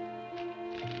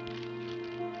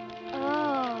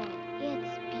 Oh,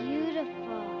 it's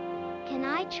beautiful. Can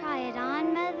I try it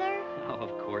on, Mother? Oh,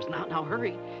 of course. Now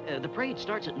hurry. The parade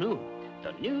starts at noon.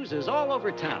 The news is all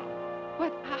over town.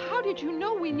 But how did you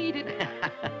know we needed...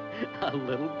 A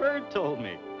little bird told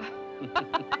me.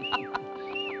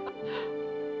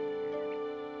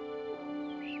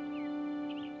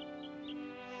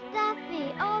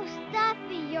 Stuffy, oh,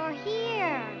 Stuffy, you're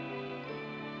here.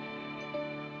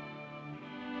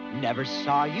 Never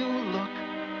saw you look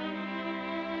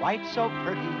quite so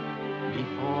pretty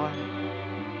before.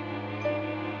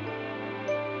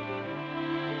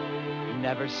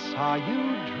 Never saw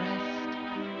you dressed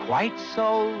quite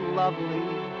so lovely.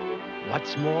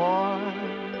 What's more,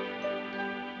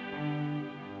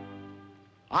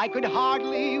 I could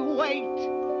hardly wait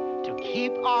to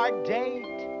keep our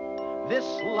date this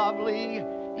lovely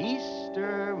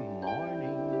Easter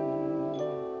morning.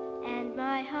 And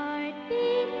my heart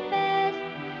beat fast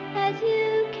as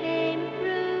you came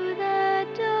through the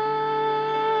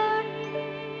door.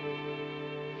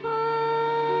 For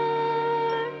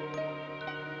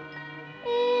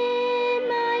in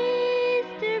my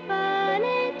Easter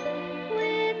bonnet,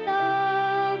 with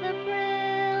all the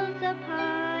frills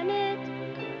upon it,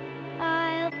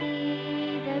 I'll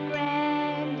be the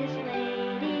grandest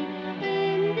lady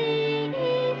in the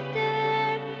Easter parade.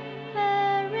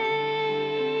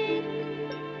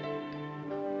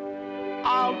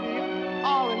 I'll be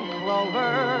all in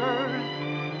clover,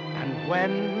 and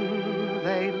when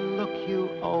they look you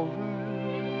over,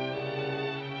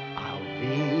 I'll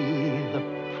be the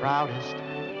proudest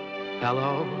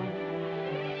fellow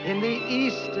in the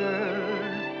Easter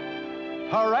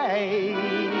parade.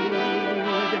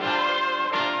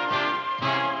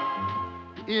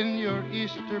 In your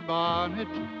Easter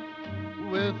bonnet,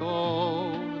 with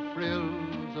all the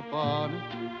frills upon it,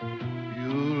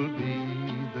 you'll be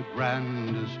the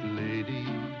grandest lady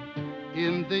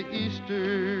in the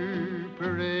Easter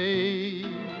parade.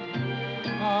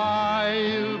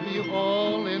 I'll be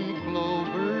all in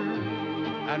clover,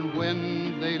 and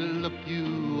when they look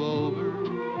you over,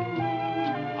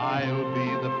 I'll be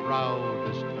the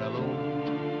proudest fellow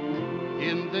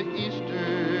in the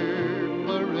Easter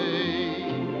parade.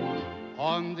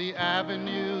 On the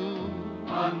avenue,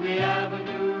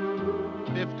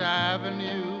 Fifth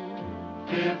Avenue,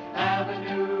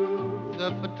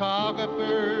 the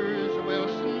photographers will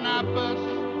snap us,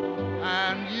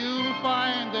 and you'll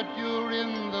find that you're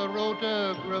in the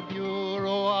rotogravure.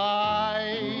 Oh,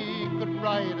 I could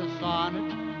write a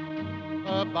sonnet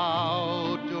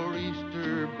about your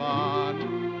Easter bonnet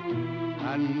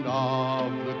and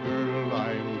of the girl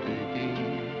I'm taking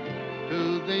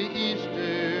to the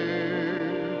Easter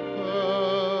parade.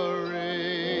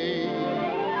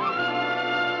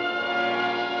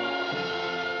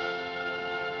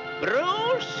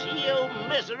 Bruce, you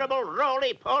miserable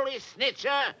roly-poly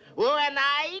snitcher, when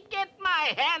I get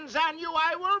my hands on you,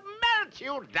 I will melt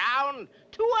you down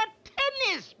to a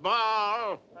tennis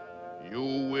ball. You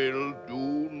will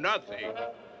do nothing.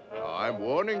 I'm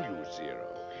warning you, Zero.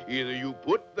 Either you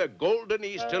put the golden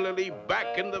Easter lily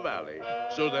back in the valley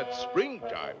so that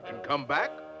springtime can come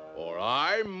back, or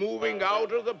I'm moving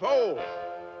out of the pole.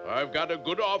 I've got a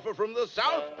good offer from the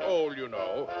South Pole, you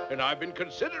know, and I've been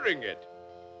considering it.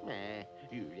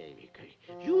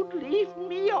 You'd leave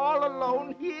me all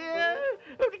alone here?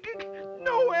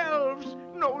 No elves,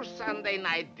 no Sunday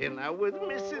night dinner with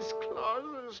Mrs.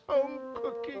 Claus's home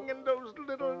cooking and those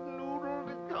little noodles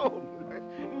at home.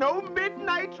 No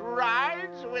midnight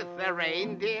rides with the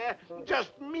reindeer.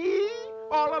 Just me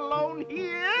all alone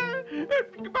here?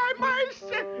 By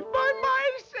myself?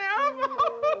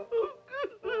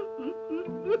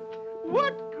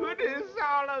 What good is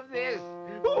all of this?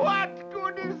 What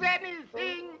good is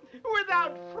anything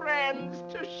without friends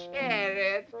to share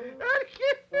it?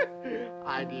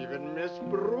 I'd even miss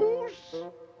Bruce.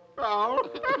 Oh.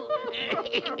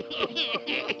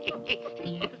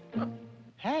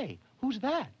 Hey, who's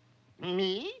that?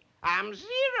 Me? I'm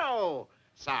Zero.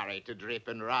 Sorry to drip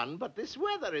and run, but this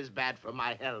weather is bad for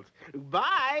my health.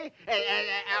 Bye.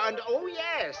 And oh,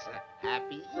 yes,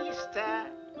 Happy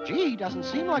Easter. Gee, he doesn't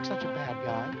seem like such a bad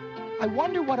guy. I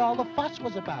wonder what all the fuss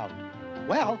was about.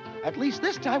 Well, at least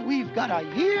this time we've got a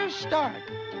year's start.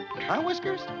 Huh,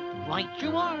 Whiskers? Right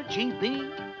you are, GB.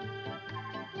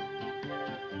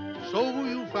 So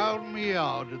you found me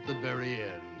out at the very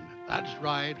end. That's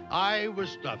right, I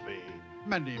was Stuffy.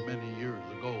 Many, many years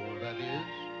ago, that is.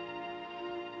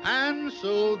 And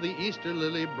so the Easter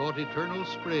lily brought eternal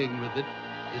spring with it.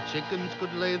 The chickens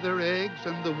could lay their eggs,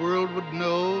 and the world would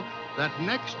know that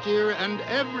next year and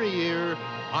every year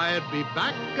I'd be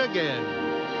back again.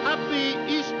 Happy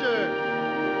Easter!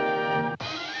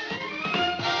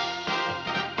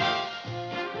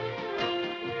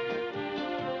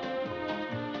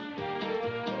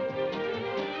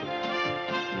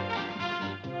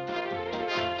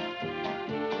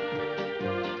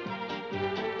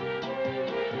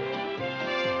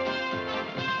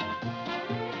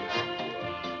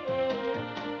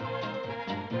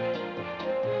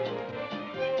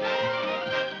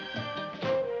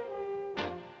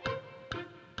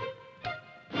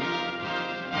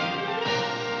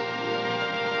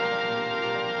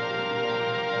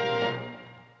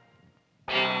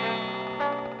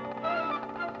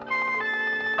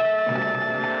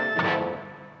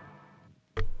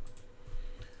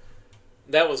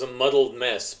 That was a muddled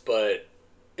mess, but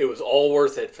it was all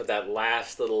worth it for that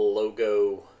last little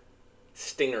logo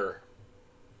stinger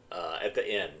at the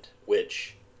end,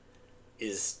 which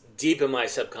is deep in my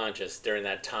subconscious during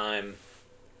that time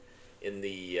in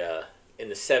the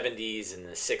 70s and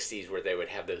the 60s where they would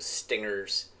have those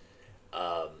stingers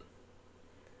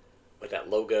with that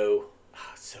logo.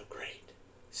 Oh, so great.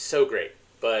 So great.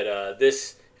 But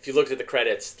this, if you looked at the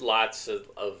credits, lots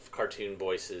of cartoon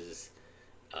voices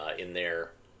in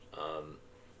there.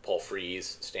 Paul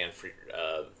Frees, Stan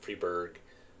Freberg,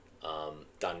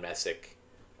 Don Messick.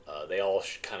 They all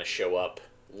kind of show up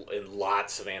in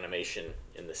lots of animation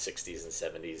in the 60s and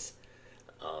 70s.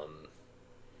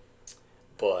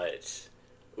 But,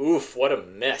 oof, what a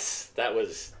mess. That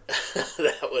was,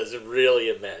 that was really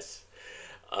a mess.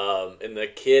 And the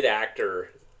kid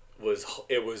actor was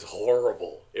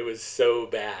horrible. It was so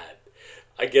bad.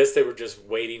 I guess they were just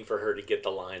waiting for her to get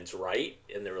the lines right,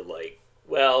 and they were like,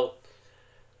 well,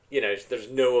 you know,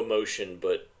 there's no emotion,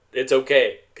 but it's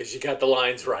okay, because she got the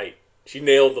lines right. She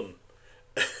nailed them.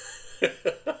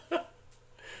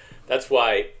 That's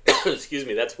why, excuse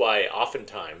me, that's why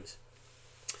oftentimes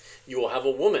you will have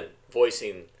a woman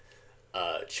voicing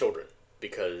children,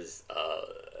 because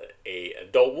a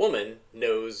adult woman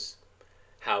knows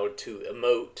how to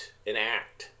emote and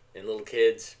act, and little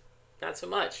kids, not so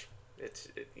much.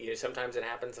 You know, sometimes it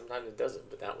happens, sometimes it doesn't,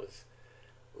 but that was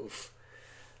oof.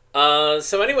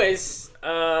 So anyways,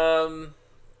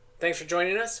 thanks for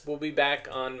joining us. We'll be back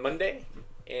on Monday,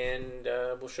 and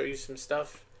we'll show you some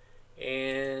stuff.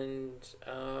 And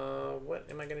what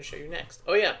am I going to show you next?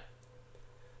 Oh yeah,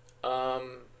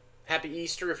 Happy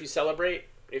Easter if you celebrate.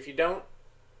 If you don't,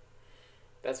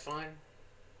 that's fine.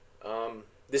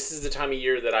 This is the time of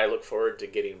year that I look forward to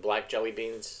getting black jelly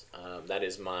beans. That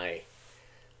is my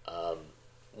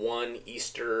one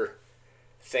Easter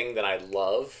thing that I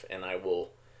love, and I will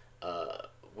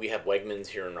we have Wegmans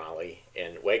here in Raleigh,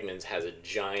 and Wegmans has a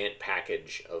giant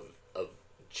package of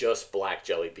just black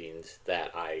jelly beans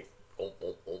that I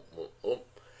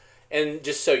and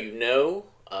just so you know,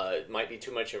 it might be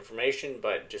too much information,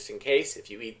 but just in case, if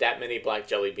you eat that many black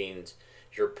jelly beans,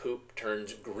 your poop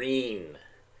turns green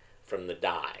from the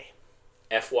dye.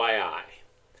 FYI.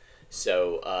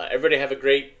 So everybody have a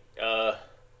great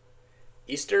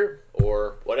Easter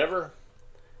or whatever,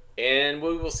 and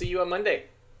we will see you on Monday.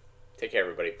 Take care,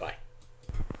 everybody. Bye.